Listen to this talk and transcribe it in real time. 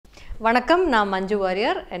வணக்கம், நான் மஞ்சு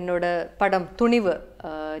வாரியர். என்னோட படம் துணிவு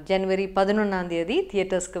ஜனவரி 11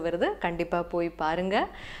 தியேட்டர்ஸ்க்கு வருது. கண்டிப்பாக போய் பாருங்கள்.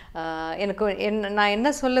 நான் என்ன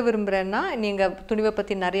சொல்ல விரும்புகிறேன்னா, நீங்கள் துணிவை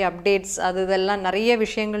பற்றி நிறைய அப்டேட்ஸ் இதெல்லாம் நிறைய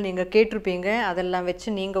விஷயங்கள் நீங்கள் கேட்டிருப்பீங்க. அதெல்லாம் வச்சு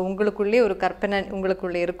நீங்கள் உங்களுக்குள்ளே ஒரு கற்பனை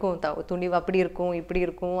உங்களுக்குள்ளே இருக்கும். துணிவு அப்படி இருக்கும், இப்படி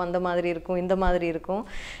இருக்கும், அந்த மாதிரி இருக்கும், இந்த மாதிரி இருக்கும்.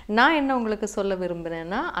 நான் என்ன உங்களுக்கு சொல்ல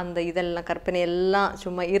விரும்புகிறேன்னா, இதெல்லாம் கற்பனை எல்லாம்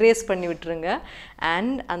சும்மா இரேஸ் பண்ணி விட்டுருங்க.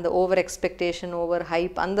 அண்ட் அந்த ஓவர் எக்ஸ்பெக்டேஷன், ஓவர்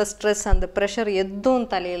ஹைப், அந்த ஸ்ட்ரெஸ், அந்த ப்ரெஷர்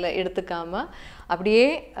எதுவும் தலையில் எடுத்துக்காமல் அப்படியே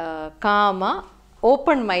காமாக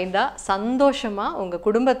ஓப்பன் மைண்டாக சந்தோஷமாக உங்கள்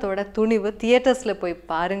குடும்பத்தோட துணிவு தியேட்டர்ஸில் போய்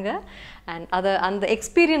பாருங்கள். அண்ட் அந்த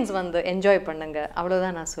எக்ஸ்பீரியன்ஸ் என்ஜாய் பண்ணுங்கள்.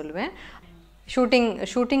 அவ்வளோதான் நான் சொல்லுவேன்.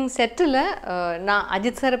 ஷூட்டிங் செட்டில் நான்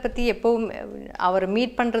அஜித் சாரை பற்றி எப்போவும் அவர்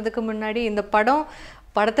மீட் பண்ணுறதுக்கு முன்னாடி இந்த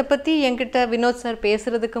படத்தை பற்றி என்கிட்ட வினோத் சார்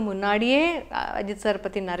பேசுகிறதுக்கு முன்னாடியே அஜித் சார்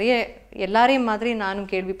பற்றி நிறைய எல்லாரையும் மாதிரி நானும்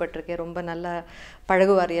கேள்விப்பட்டிருக்கேன். ரொம்ப நல்லா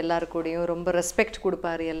பழகுவார், எல்லாருக்கூடையும் ரொம்ப ரெஸ்பெக்ட்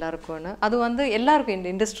கொடுப்பார் எல்லாருக்கும்னு. அது எல்லாருக்கும், இந்த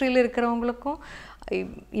இண்டஸ்ட்ரியில் இருக்கிறவங்களுக்கும்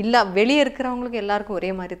வெளியே இருக்கிறவங்களுக்கும் எல்லாருக்கும்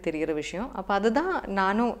ஒரே மாதிரி தெரிகிற விஷயம். அப்போ அதுதான்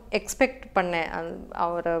நானும் எக்ஸ்பெக்ட் பண்ணேன்.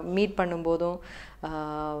 அவரை மீட் பண்ணும்போதும்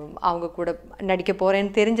அவங்க கூட நடிக்க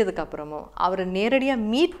போகிறேன்னு தெரிஞ்சதுக்கப்புறமும் அவரை நேரடியாக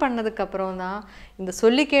மீட் பண்ணதுக்கப்புறம் தான் இந்த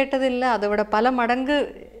சொல்லி கேட்டது இல்லை, அதை விட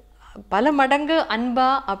பல மடங்கு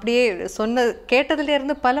அன்பாக அப்படியே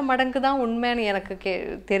கேட்டதுலேருந்து பல மடங்கு தான் உண்மைன்னு எனக்கு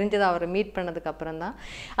தெரிஞ்சது அவரை மீட் பண்ணதுக்கப்புறம் தான்.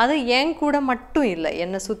 அது என் கூட மட்டும் இல்லை,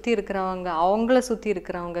 என்னை சுற்றி இருக்கிறவங்க, அவங்கள சுற்றி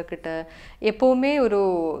இருக்கிறவங்க கிட்ட எப்போவுமே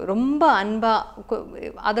ரொம்ப அன்பாக,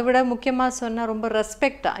 அதை விட முக்கியமாக சொன்னால் ரொம்ப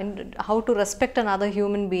ரெஸ்பெக்டாக, how to respect an other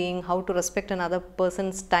human being, how to respect an other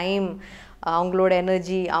persons time, அவங்களோட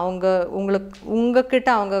எனர்ஜி, உங்ககிட்ட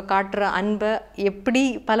அவங்க காட்டுற அன்பை எப்படி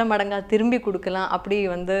பல மடங்காக திரும்பி கொடுக்கலாம். அப்படி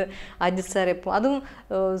அஜித் சார் எப்போ அதுவும்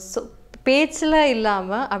பேச்சில்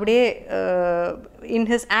இல்லாமல் அப்படியே இன்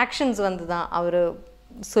ஹிஸ் ஆக்ஷன்ஸ் தான் அவர்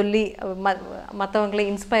சொல்லி மற்றவங்களை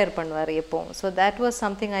இன்ஸ்பயர் பண்ணுவார் எப்போவும். So that was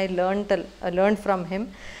something I learn from him.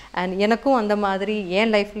 And எனக்கும் அந்த மாதிரி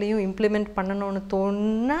என் லைஃப்லேயும் இம்ப்ளிமெண்ட் பண்ணணும்னு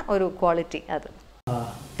தோணுன ஒரு குவாலிட்டி அது.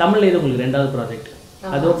 தமிழில் இது உங்களுக்கு 2வது ப்ராஜெக்ட்.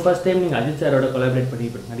 அதுவும் ஃபர்ஸ்ட் டைம் நீங்கள் அஜித் சாரோட கொலாபரேட் பண்ணி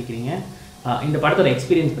நடிக்கிறீங்க. இந்த படத்தோட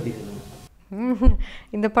எக்ஸ்பீரியன்ஸ் பற்றி சொல்லுங்கள்.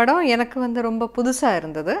 இந்த படம் எனக்கு ரொம்ப புதுசாக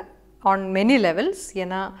இருந்தது ஆன் மெனி லெவல்ஸ்.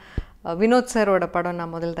 ஏன்னா வினோத் சாரோட படம்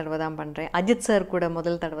நான் முதல் தடவை தான் பண்ணுறேன், அஜித் சார் கூட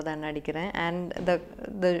முதல் தடவை தான் நடிக்கிறேன். And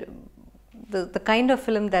the kind of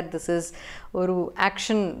film that this is ஒரு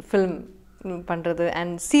ஆக்ஷன் ஃபிலிம் பண்ணுறது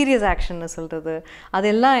அண்ட் சீரியஸ் ஆக்ஷன்னு சொல்கிறது,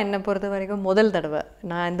 அதெல்லாம் என்னை பொறுத்த வரைக்கும் முதல் தடவை.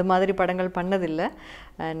 நான் இந்த மாதிரி படங்கள் பண்ணதில்லை.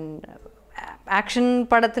 அண்ட் ஆக்ஷன்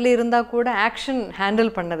படத்தில் இருந்தால் கூட ஆக்ஷன் ஹேண்டில்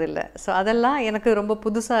பண்ணதில்லை. ஸோ அதெல்லாம் எனக்கு ரொம்ப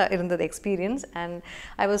புதுசாக இருந்தது experience. And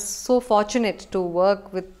I was so fortunate to work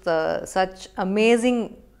with such amazing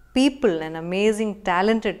people and amazing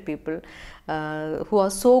talented people who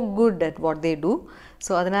are so good at what they do.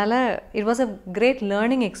 So adanal it was a great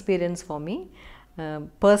learning experience for me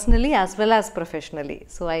personally as well as professionally.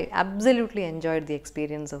 So I absolutely enjoyed the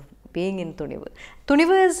experience of being in Thunivu.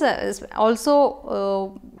 Thunivu is also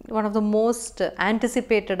one of the most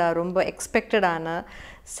anticipated romba expected ana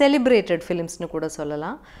celebrated films nu kuda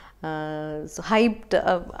sollalam. Hyped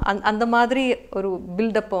அந்த மாதிரி ஒரு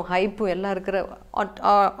பில்டப்பும் ஹைப்பும் எல்லாம் இருக்கிற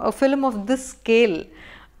film of this scale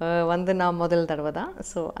நான் முதல் தடவை தான்.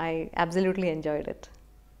 So I absolutely enjoyed it.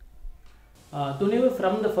 Thunivu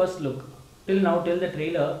from the first look till now till the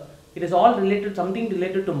trailer it is all related something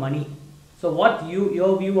related to money. So what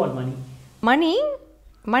your view on money?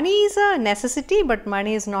 Money is a necessity, but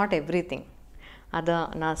money is not every thing. அதான்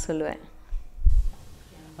நான் சொல்லுவேன்.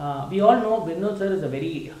 We all know Vinod sir is a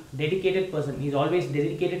very dedicated person. He is always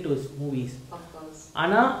dedicated to his movies. Of course.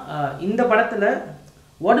 Ana இந்த படத்துல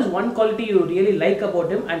what is one quality you really like about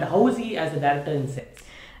him and how is he as a director in set?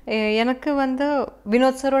 எனக்கு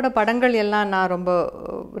வினோத் சரோட படங்கள் எல்லாம் நான் ரொம்ப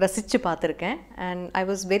ரசித்து பார்த்துருக்கேன். And I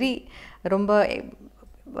was ரொம்ப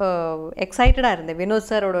எக்ஸைட்டடாக இருந்தேன் வினோத்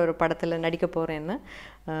சாரோட ஒரு படத்தில் நடிக்க போகிறேன்னு.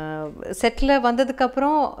 செட்டில்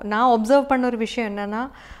வந்ததுக்கப்புறம் நான் ஒப்சர்வ் பண்ண ஒரு விஷயம் என்னென்னா,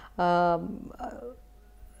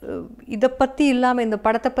 இதை பற்றி இல்லாமல், இந்த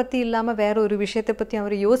படத்தை பற்றி இல்லாமல் வேற ஒரு விஷயத்தை பற்றி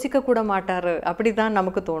அவர் யோசிக்கக்கூட மாட்டார். அப்படி தான்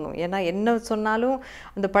நமக்கு தோணும். ஏன்னா என்ன சொன்னாலும்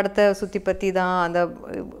அந்த படத்தை சுற்றி பற்றி தான், அந்த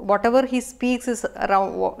what ever he speaks is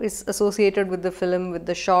associated with the film, with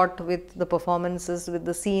the short, with the performances, with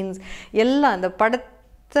the scenes எல்லாம். அந்த படத்தை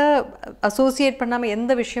அசோசியேட் பண்ணாமல்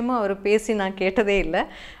எந்த விஷயமும் அவர் பேசி நான் கேட்டதே இல்லை.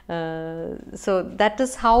 So that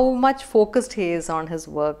is how much focused he is on his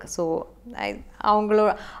work. So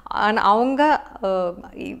அவங்க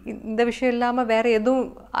இந்த விஷயம் இல்லாமல் வேறு எதுவும்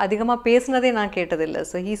அதிகமாக பேசினதே நான் கேட்டதில்லை.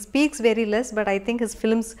 So he speaks very less, but I think his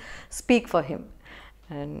films speak for him.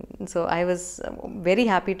 And so I was very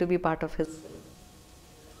happy to be part of his.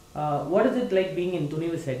 What is it like being in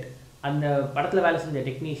Thunivu set? அந்த படத்தில் வேலை செஞ்ச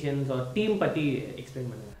technicians ஒரு team பற்றி explain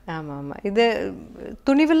பண்ணுங்கள். ஆமாம் ஆமாம். இது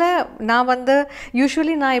துணிவில் நான் வந்து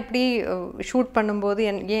யூஸ்வலி நான் எப்படி ஷூட் பண்ணும்போது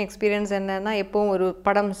என் எக்ஸ்பீரியன்ஸ் என்னென்னா, எப்போவும் ஒரு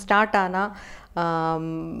படம் ஸ்டார்ட் ஆனால்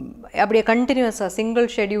அப்படியே கண்டினியூஸாக சிங்கிள்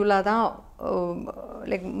ஷெட்யூலாக தான்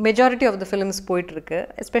like majority of the films போயிட்டுருக்கு.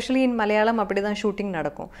 எஸ்பெஷலி இன் மலையாளம் அப்படி தான் ஷூட்டிங்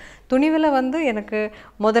நடக்கும். துணிவில் வந்து எனக்கு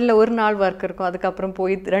முதல்ல ஒரு நாள் ஒர்க் இருக்கும், அதுக்கப்புறம்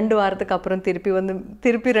போய் 2 வாரத்துக்கு அப்புறம்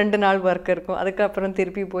திருப்பி 2 நாள் ஒர்க் இருக்கும், அதுக்கப்புறம்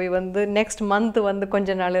திருப்பி போய் வந்து நெக்ஸ்ட் மந்த் வந்து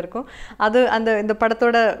கொஞ்ச நாள் இருக்கும். அது இந்த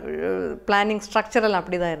படத்தோட பிளானிங் ஸ்ட்ரக்சரல்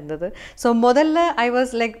அப்படி தான் இருந்தது. ஸோ முதல்ல ஐ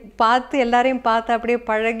வாஸ் லைக் எல்லாரையும் பார்த்து அப்படியே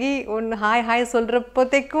பழகி ஒன்று hi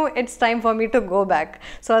சொல்கிறப்போதைக்கும் it's time for me to go back.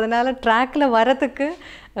 So அதனால் ட்ராக்கில் வரத்துக்கு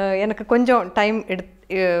எனக்கு கொஞ்சம் டைம்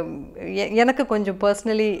எனக்கு கொஞ்சம்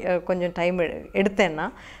பர்சனலி கொஞ்சம் டைம் எடுத்தேன்னா.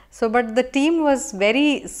 So but the team was very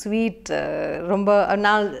sweet. ரொம்ப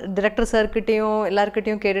நான் டிரெக்டர் சார்கிட்டையும்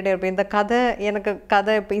எல்லாருக்கிட்டையும் கேட்டுகிட்டே இருப்பேன், இந்த கதை எனக்கு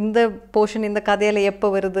இப்போ இந்த போர்ஷன் இந்த கதையில் எப்போ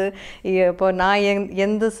வருது, இப்போ நான்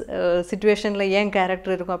எந்த சிச்சுவேஷனில் ஏன்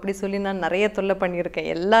கேரக்டர் இருக்கும் அப்படி சொல்லி நான் நிறைய தொல்லை பண்ணியிருக்கேன்.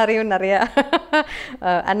 எல்லாரையும் நிறையா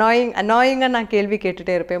அனாயிங்காக நான் கேள்வி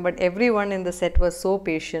கேட்டுகிட்டே இருப்பேன். But every one in the set was so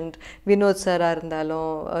patient. Vinod சாராக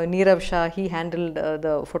இருந்தாலும், Nirav Shah, he handled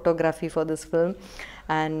the photography for this film.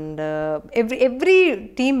 And every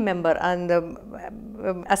team member and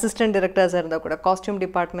assistant directors இருந்தால் கூட, காஸ்டியூம்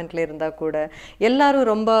டிபார்ட்மெண்ட்டில் இருந்தால் கூட, எல்லோரும்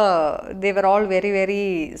ரொம்ப they were all very very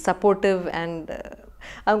supportive. And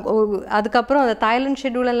அதுக்கப்புறம் அந்த தாய்லாண்ட்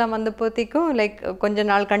ஷெட்யூல் எல்லாம் வந்த போத்திக்கும் லைக் கொஞ்ச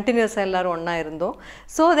நாள் கண்டினியூஸாக எல்லோரும் ஒன்றா இருந்தோம்.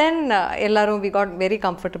 ஸோ தென் எல்லோரும் we got very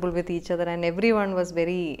comfortable with each other and everyone was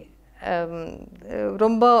very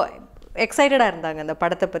ரொம்ப எக்ஸைட்டடாக இருந்தாங்க அந்த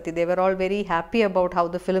படத்தை பற்றி. they were all very happy about how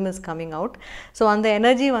the film is coming out. So அந்த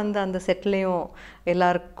எனர்ஜி வந்து அந்த செட்லேயும்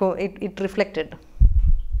எல்லாருக்கும் it reflected.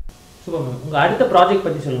 Super ma'am. உங்கள் அடுத்த ப்ராஜெக்ட்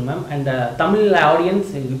பற்றி சொல்லுங்கள் மேம். அண்ட் தமிழ்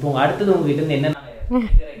ஆடியன்ஸ் இப்போ உங்கள் அடுத்தது உங்ககிட்ட இருந்து என்ன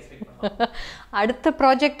எக்ஸ்பெக்ட் பண்ணுவோம்? அடுத்த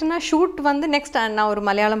ப்ராஜெக்ட்னா ஷூட் வந்து நெக்ஸ்ட் நான் ஒரு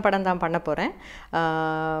மலையாளம் படம் தான் பண்ண போகிறேன்.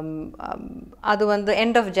 அது வந்து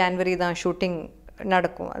எண்ட் ஆஃப் ஜான்வரி தான் ஷூட்டிங்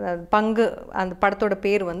நடக்கும். அதாவது பங்கு, அந்த படத்தோட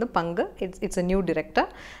பேர் வந்து பங்கு. It's a new director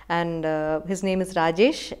and his name is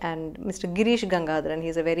Rajesh and mister Girish Gangadharan.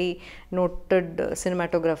 He is a very noted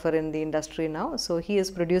cinematographer in the industry now. So he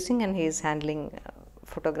is producing and he is handling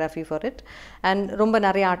photography for it. And ரொம்ப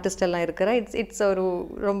நிறைய artist எல்லாம் இருக்கிற it's ஒரு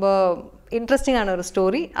ரொம்ப இன்ட்ரெஸ்டிங்கான ஒரு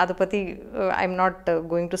story. அதை பற்றி I am not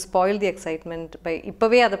going to spoil the excitement by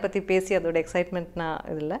இப்போவே அதை பற்றி பேசி அதோட எக்ஸைட்மெண்ட்னா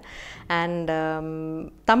இதில். அண்ட்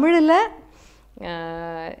தமிழில்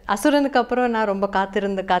அசுரனுக்கு அப்புறம் நான் ரொம்ப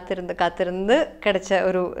காத்திருந்து கிடைச்ச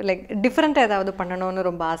ஒரு லைக் டிஃப்ரெண்ட்டாக ஏதாவது பண்ணணும்னு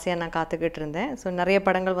ரொம்ப ஆசையாக நான் காத்துக்கிட்டு இருந்தேன். ஸோ நிறைய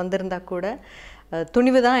படங்கள் வந்திருந்தால் கூட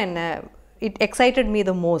துணிவு தான் என்ன it excited me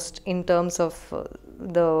the most in terms of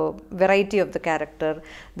the variety of the character,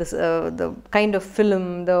 the kind of film,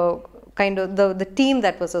 the kind of the team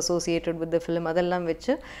that was associated with the film. Adellam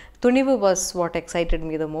vechu Thunivu was what excited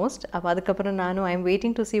me the most. Adukapra nanu I am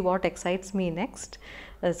waiting to see what excites me next.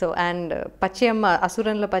 So and Pachaiyamma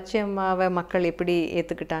அசுரனில் பச்சையம்மாவை மக்கள் எப்படி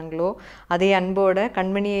ஏற்றுக்கிட்டாங்களோ அதே அன்போட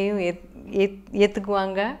கண்மணியையும்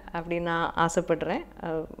ஏற்றுக்குவாங்க அப்படின்னு நான் ஆசைப்படுறேன்,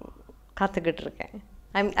 காத்துக்கிட்டு இருக்கேன்.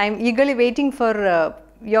 I'm eagerly waiting for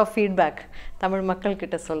your feedback. Tamil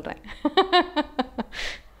மக்கள்கிட்ட சொல்கிறேன்.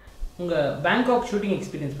 உங்கள் பேங்காக் ஷூட்டிங்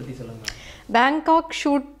எக்ஸ்பீரியன்ஸ் பற்றி சொல்லுங்கள். பேங்காக்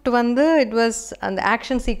ஷூட் வந்து இட் வாஸ் அந்த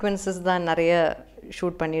ஆக்ஷன் சீக்வன்சஸ் தான் நிறைய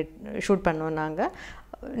ஷூட் பண்ணோம் நாங்கள்.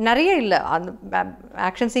 நிறைய இல்லை, அந்த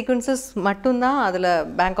ஆக்ஷன் சீக்வன்சஸ் மட்டும்தான் அதில்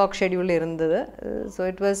பேங்காக் ஷெட்யூல் இருந்தது. ஸோ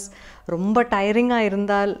இட் வாஸ் ரொம்ப டயரிங்காக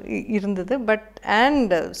இருந்தது. But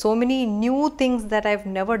and so many new things that I've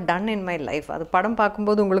never done in my life. அது படம்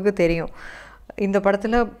பார்க்கும்போது உங்களுக்கு தெரியும். இந்த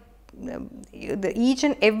படத்தில் each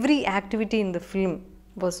and every activity in the film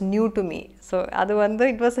was new to me. So அது வந்து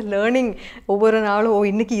it was a learning. ஒவ்வொரு நாளும்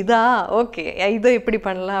இன்னைக்கு இதா ஓகே இதை எப்படி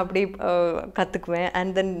பண்ணலாம் அப்படி கற்றுக்குவேன்.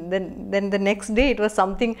 And then the next day it was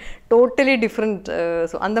something totally different.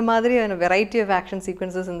 So அந்த மாதிரியான வெரைட்டி ஆஃப் ஆக்ஷன்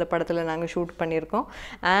சீக்வன்சஸ் இந்த படத்தில் நாங்கள் ஷூட் பண்ணியிருக்கோம்.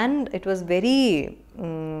 And it was very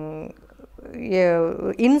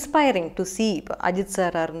inspiring to C. இப்போ அஜித்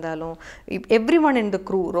சாராக இருந்தாலும் every one in the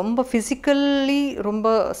crew ரொம்ப ஃபிசிக்கல்லி ரொம்ப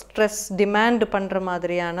ஸ்ட்ரெஸ் டிமாண்ட் பண்ணுற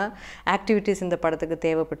மாதிரியான ஆக்டிவிட்டீஸ் இந்த படத்துக்கு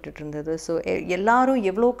தேவைப்பட்டுட்டு இருந்தது. ஸோ எல்லாரும்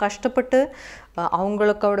எவ்வளோ கஷ்டப்பட்டு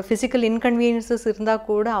அவங்களுக்கோட ஃபிசிக்கல் இன்கன்வீனியன்சஸ் இருந்தால்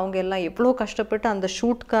கூட அவங்க எல்லாம் எவ்வளோ கஷ்டப்பட்டு அந்த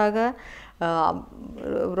ஷூட்காக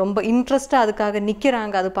ரொம்ப இன்ட்ரெஸ்ட்டாக அதுக்காக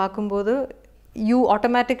நிற்கிறாங்க. அது பார்க்கும்போது you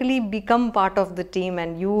automatically become part of the team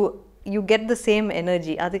and you get the same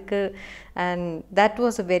energy adukku. And that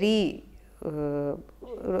was a very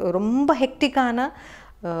ரொம்ப ஹெக்டிக்கான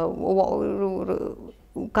ஒரு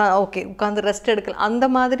ஓகே உட்காந்து ரெஸ்ட் எடுக்கலாம் அந்த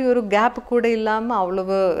மாதிரி ஒரு கேப் கூட இல்லாமல்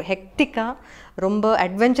அவ்வளவு ஹெக்டிக்காக ரொம்ப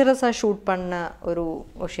அட்வென்ச்சரஸாக ஷூட் பண்ண ஒரு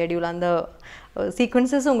ஷெட்யூல். அந்த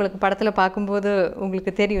சீக்வன்சஸ் உங்களுக்கு படத்தில் பார்க்கும்போது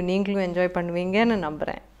உங்களுக்கு தெரியும், நீங்களும் என்ஜாய் பண்ணுவீங்கன்னு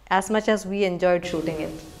நம்புகிறேன். as much as we enjoyed shooting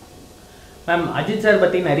it. Ma'am Ajith sir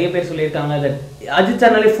பற்றி நிறைய பேர் சொல்லியிருக்காங்க தட் அஜித்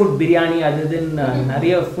சார்னாலே ஃபுட் பிரியாணி அது இதுன்னு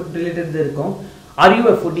நிறைய ஃபுட் ரிலேட்டட் இருக்கும். Are you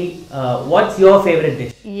a foodie? What's your favorite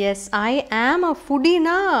dish? Yes, I am a foodie.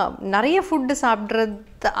 Na நிறைய ஃபுட்டு சாப்பிட்றது,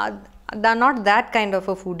 not that kind of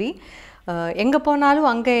a foodie. எங்கே போனாலும்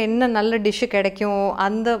அங்கே என்ன நல்ல டிஷ்ஷு கிடைக்கும்,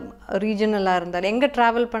 அந்த ரீஜனலாக இருந்தாலும் எங்கே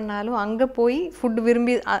ட்ராவல் பண்ணாலும் அங்கே போய் ஃபுட்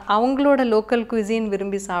விரும்பி அவங்களோட லோக்கல் குவிசின்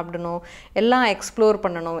விரும்பி சாப்பிடணும், எல்லாம் எக்ஸ்ப்ளோர்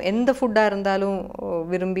பண்ணணும். எந்த ஃபுட்டாக இருந்தாலும்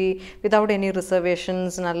விரும்பி வித்தவுட் எனி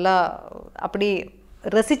ரிசர்வேஷன்ஸ் நல்லா அப்படி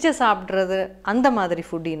ரசித்து சாப்பிட்றது, அந்த மாதிரி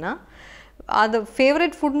ஃபுட்டினா அது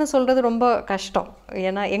ஃபேவரட் ஃபுட்னு சொல்கிறது ரொம்ப கஷ்டம்.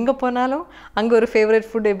 ஏன்னா எங்கே போனாலும் அங்கே ஒரு ஃபேவரட்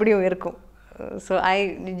ஃபுட் எப்படியும் இருக்கும். So I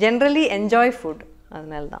generally enjoy food,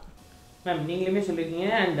 அதனால தான். மேம் நீங்களுமே சொல்லியிருக்கீங்க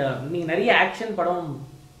அண்ட் நீங்கள் நிறைய ஆக்ஷன் படம்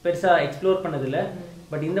பெருசாக எக்ஸ்ப்ளோர் பண்ணதில்லை,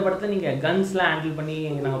 பட் இந்த படத்தில் நீங்கள் கன்ஸ்லாம் ஹேண்டில் பண்ணி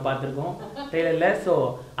நாங்கள் பார்த்துருக்கோம் ட்ரெய்லரில். ஸோ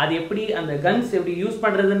அது எப்படி அந்த கன்ஸ் எப்படி யூஸ்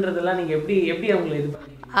பண்ணுறதுன்றதெல்லாம் நீங்கள் எப்படி அவங்களை இது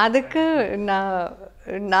அதுக்கு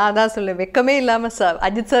நான் தான் சொல்லுவேன், வெக்கமே இல்லாமல் சார்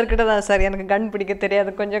அஜித் சார்கிட்ட தான், சார் எனக்கு கன் பிடிக்க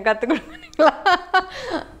தெரியாது, கொஞ்சம் கற்றுக் கொடுங்களா.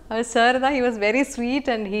 சார் தான் he was very sweet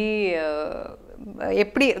and he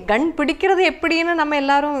எப்படி கன் பிடிக்கிறது எப்படின்னு நம்ம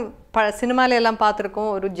எல்லாரும் சினிமாவில் எல்லாம் பார்த்துருக்கோம்,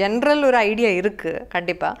 ஒரு ஜென்ரல் ஒரு ஐடியா இருக்குது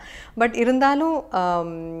கண்டிப்பாக. பட் இருந்தாலும்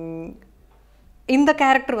இந்த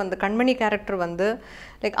கேரக்டர் வந்து கண்மணி கேரக்டர் வந்து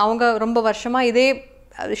லைக் அவங்க ரொம்ப வருஷமாக இதே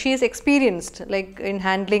she is experienced like in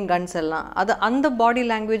handling guns எல்லாம், அது அந்த பாடி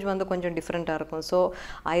லாங்குவேஜ் வந்து கொஞ்சம் டிஃப்ரெண்ட்டாக இருக்கும். So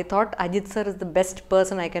I thought Ajith sir is the best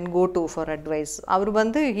person I can go to for advice. அவர்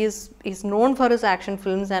வந்து is known for his action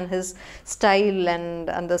films and his style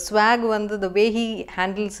and அந்த swag வந்து த way he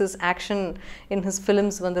handles his action in his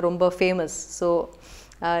films வந்து ரொம்ப famous. So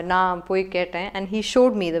நான் போய் கேட்டேன் and he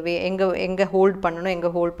ஷோட் me the வே எங்கே hold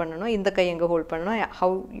பண்ணணும், இந்த கை எங்கே ஹோல்ட் பண்ணணும்,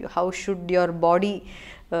 how should your body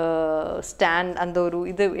stand, அந்த ஒரு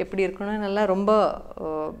இது எப்படி இருக்கணும் நல்லா ரொம்ப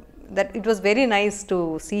that it was very nice to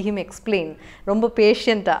see him explain. ரொம்ப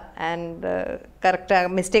பேஷண்ட்டாக அண்ட்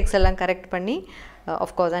கரெக்டாக மிஸ்டேக்ஸ் எல்லாம் கரெக்ட் பண்ணி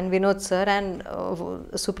of course and Vinod sir and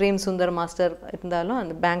supreme Sundar master இருந்தாலும்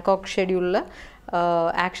அந்த பேங்காக் ஷெட்யூலில்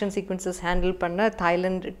ஆக்ஷன் சீக்வன்சஸ் ஹேண்டில் பண்ண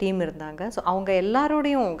தாய்லாந்து டீம் இருந்தாங்க. ஸோ அவங்க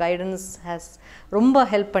எல்லாரோடையும் கைடன்ஸ் ரொம்ப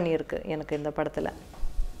ஹெல்ப் பண்ணியிருக்கு எனக்கு இந்த படத்தில்.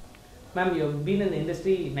 Ma'am you been in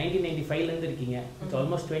industry 1995லேருந்து இருக்கீங்க, இட்ஸ்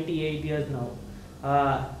ஆல்மோஸ்ட் 28 years now.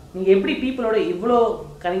 நீங்கள் எப்படி பீப்புளோட இவ்வளோ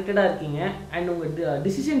கனெக்டடாக இருக்கீங்க அண்ட் உங்கள்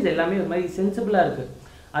டிசிஷன்ஸ் எல்லாமே ஒரு மாதிரி சென்சிபிளாக இருக்குது,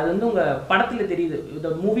 அது வந்து உங்கள் படத்தில் தெரியுது.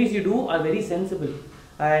 The movies you two are very sensible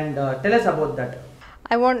and tell us about that.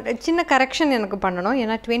 I want சின்ன கரெக்ஷன் எனக்கு பண்ணணும்.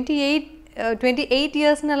 ஏன்னா 28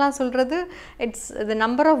 இயர்ஸ்னெல்லாம் சொல்கிறது it's the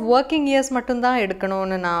number of working years மட்டும்தான்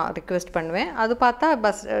எடுக்கணும்னு நான் ரிக்வெஸ்ட் பண்ணுவேன். அது பார்த்தா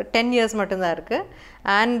பஸ் 10 years மட்டும்தான் இருக்குது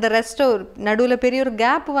அண்ட் த ரெஸ்ட்டு நடுவில் பெரிய ஒரு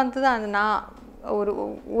கேப் வந்தது. அது நான்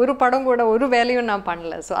ஒரு படம் கூட ஒரு வேலையும் நான்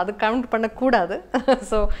பண்ணல. ஸோ அது கவுண்ட் பண்ணக்கூடாது.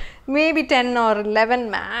 ஸோ மேபி 10 or 11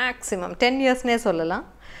 மேக்ஸிமம் 10 yearsனே சொல்லலாம்.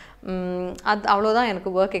 அது அவ்வளோதான் எனக்கு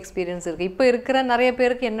ஒர்க் எக்ஸ்பீரியன்ஸ் இருக்குது. இப்போ இருக்கிற நிறைய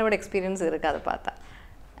பேருக்கு என்னோட எக்ஸ்பீரியன்ஸ் இருக்குது அதை பார்த்தா.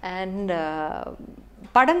 அண்ட்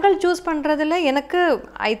படங்கள் சூஸ் பண்ணுறதுல எனக்கு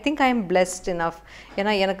I think I am blessed enough.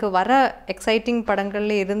 ஏன்னா எனக்கு வர எக்ஸைட்டிங்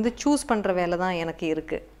படங்கள்ல இருந்து சூஸ் பண்ணுற வேலை தான் எனக்கு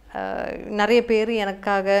இருக்குது. நிறைய பேர்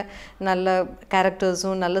எனக்காக நல்ல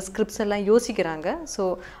கேரக்டர்ஸும் நல்ல ஸ்கிரிப்ட்ஸ் எல்லாம் யோசிக்கிறாங்க. So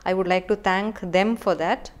I would like to thank them for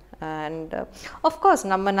that. And of course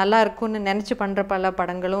நம்ம நல்லா இருக்கும்னு நினச்சி பண்ணுற பல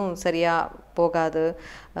படங்களும் சரியாக போகாது.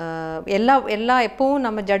 எல்லா எப்போவும்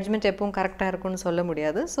நம்ம ஜட்ஜ்மெண்ட் எப்பவும் கரெக்டாக இருக்கும்னு சொல்ல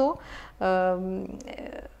முடியாது. ஸோ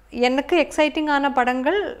எனக்கு எக்ஸைட்டிங்கான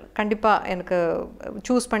படங்கள் கண்டிப்பாக எனக்கு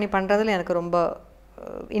சூஸ் பண்ணி பண்ணுறதுல எனக்கு ரொம்ப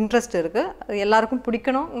இன்ட்ரெஸ்ட் இருக்குது. எல்லாருக்கும்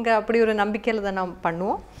பிடிக்கணும் இங்கே அப்படி ஒரு நம்பிக்கையில் தான் நாம்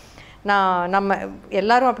பண்ணுவோம். நம்ம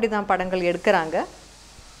எல்லோரும் அப்படி தான் படங்கள் எடுக்கிறாங்க.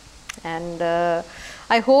 And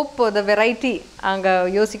I hope the variety அங்கே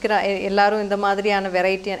யோசிக்கிற எல்லோரும் இந்த மாதிரியான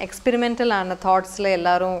வெரைட்டியான எக்ஸ்பெரிமெண்டலான தாட்ஸில்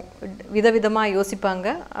எல்லோரும் விதவிதமாக யோசிப்பாங்க.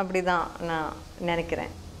 அப்படி தான் நான்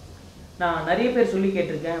நினைக்கிறேன். நான் நிறைய பேர் சொல்லி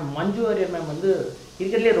கேட்டிருக்கேன், மஞ்சு வாரியர் மேம் வந்து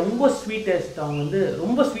இருக்கிறதுலே ரொம்ப ஸ்வீட்டஸ்ட், அவங்க வந்து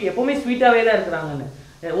ரொம்ப எப்போவுமே ஸ்வீட்டாகவே தான் இருக்கிறாங்கன்னு.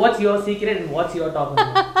 What's your secret and what's your talk?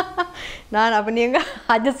 நான் அப்போ நீங்கள்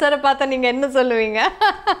அஜித் சாரை பார்த்தா நீங்கள் என்ன சொல்லுவீங்க?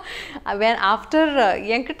 ஆஃப்டர்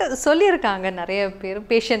என்கிட்ட சொல்லியிருக்காங்க நிறைய பேர்,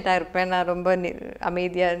 பேஷண்ட்டாக இருப்பேன், நான் ரொம்ப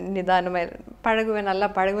அமைதியாக நிதானமாக பழகுவேன், நல்லா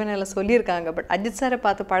பழகுவேன் எல்லாம் சொல்லியிருக்காங்க. பட் அஜித் சாரை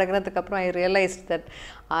பார்த்து பழகுனதுக்கப்புறம் ஐ ரியலைஸ் தட்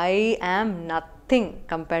ஐ ஆம் நத்திங்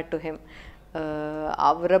கம்பேர்ட் டு ஹிம்.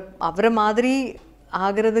 அவரை மாதிரி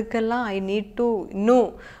ஆகிறதுக்கெல்லாம் ஐ நீட் டு இன்னும்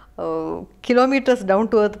kilometers down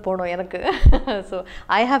to earth போனோம் எனக்கு. So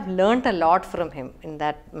I have learnt a lot from him in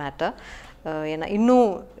that matter. ஏன்னா இன்னும்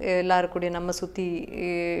எல்லாருக்கூடிய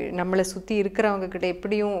நம்மளை சுற்றி இருக்கிறவங்கக்கிட்ட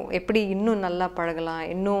எப்படி இன்னும் நல்லா பழகலாம்,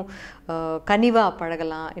 இன்னும் கனிவாக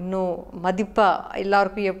பழகலாம், இன்னும் மதிப்பாக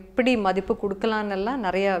எல்லாருக்கும் எப்படி மதிப்பு கொடுக்கலான்னெல்லாம்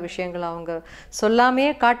நிறையா விஷயங்கள் அவங்க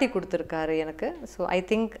சொல்லாமையே காட்டி கொடுத்துருக்காரு எனக்கு. So I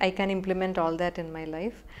think I can implement all that in my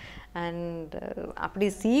life. And அப்படி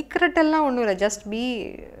சீக்ரெட் எல்லாம் ஒன்றும் இல்லை, just be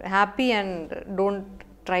happy and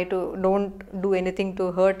don't do anything to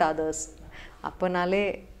hurt others. அப்போனாலே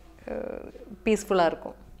பீஸ்ஃபுல்லாக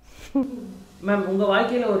இருக்கும். மேம் உங்கள்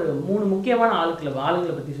வாழ்க்கையில் ஒரு 3 முக்கியமான ஆளுங்களை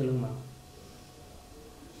பற்றி சொல்லுங்க மேம்.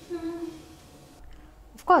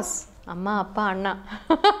 ஆஃப்கோர்ஸ் அம்மா, அப்பா, அண்ணா.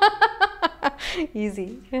 Easy.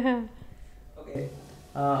 Okay,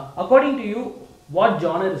 according to you what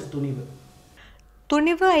genre is Thunivu?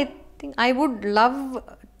 Thunivu, I think I would love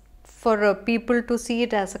for people to see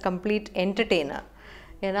it as a complete entertainer.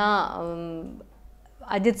 ஏன்னா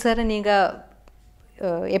அஜித் சாரை நீங்கள்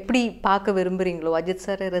எப்படி பார்க்க விரும்புகிறீங்களோ, அஜித்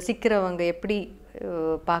சாரை ரசிக்கிறவங்க எப்படி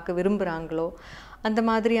பார்க்க விரும்புகிறாங்களோ அந்த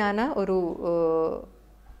மாதிரியான ஒரு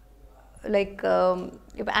லைக்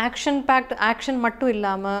இப்போ ஆக்ஷன் மட்டும்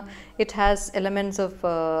இல்லாமல் இட் ஹேஸ் எலமெண்ட்ஸ் ஆஃப்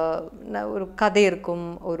ஒரு கதை இருக்கும்.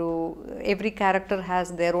 ஒரு every character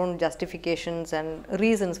has their own justifications and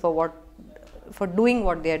reasons for doing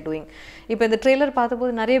what they are doing. இப்போ இந்த ட்ரெய்லர்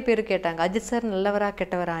பார்த்தபோது நிறைய பேர் கேட்டாங்க, அஜித் சார் நல்லவரா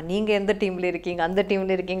கெட்டவரா, நீங்கள் எந்த டீமில் இருக்கீங்க, அந்த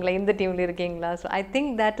டீமில் இருக்கீங்களா, இந்த டீமில் இருக்கீங்களா? So I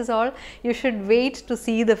think that is all. You should wait to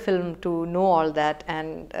see the film to know all that.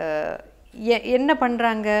 And என்ன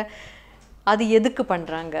பண்ணுறாங்க, அது எதுக்கு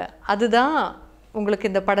பண்ணுறாங்க, அதுதான்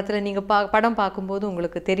உங்களுக்கு இந்த படத்தில் நீங்கள் படம் பார்க்கும்போது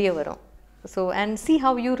உங்களுக்கு தெரிய வரும். So and see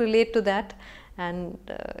how you relate to that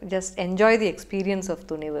and just enjoy the experience of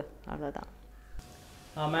துணிவு. அவ்வளோதான்.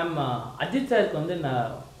 மேம் அஜித் சாருக்கு வந்து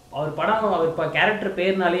அவர் படம், அவர் கேரக்டர்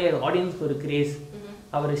பேர்னாலே ஆடியன்ஸ்க்கு ஒரு கிரேஸ்.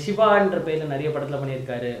 அவர் சிவான்ற பேரில் நிறைய படத்தில்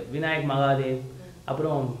பண்ணியிருக்காரு, விநாயக் மகாதேவ்,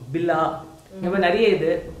 அப்புறம் பில்லா, இந்த மாதிரி நிறைய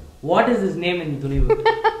இது. What is is name in Thunivu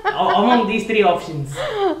among these 3 options?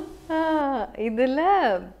 இதில்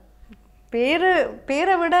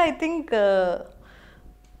பேரை விட ஐ திங்க்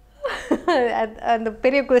அந்த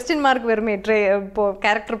பெரிய கொஸ்டின் மார்க் வருமே இப்போ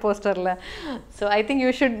கேரக்டர் போஸ்டரில். So I think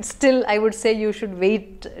you should still, I would say you should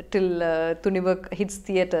wait till Thunivu hits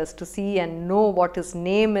theatres to see and know what his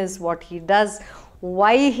name is, what he does,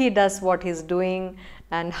 why he does what he's doing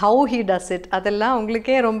and how he does it. அதெல்லாம்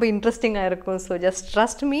உங்களுக்கே ரொம்ப இன்ட்ரெஸ்டிங்காக இருக்கும். So just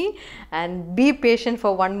trust me and be patient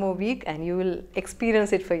for 1 more week and you will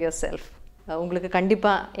experience it for yourself. உங்களுக்கு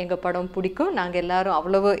கண்டிப்பாக எங்கள் படம் பிடிக்கும். நாங்கள் எல்லோரும்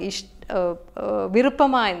அவ்வளவு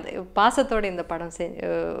விருப்பமாக இந்த பாசத்தோடு இந்த படம்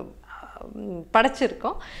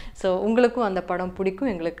படைச்சிருக்கோம். ஸோ உங்களுக்கும் அந்த படம்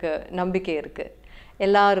பிடிக்கும், எங்களுக்கு நம்பிக்கை இருக்குது.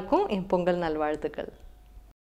 எல்லாருக்கும் என் பொங்கல் நல்வாழ்த்துக்கள்.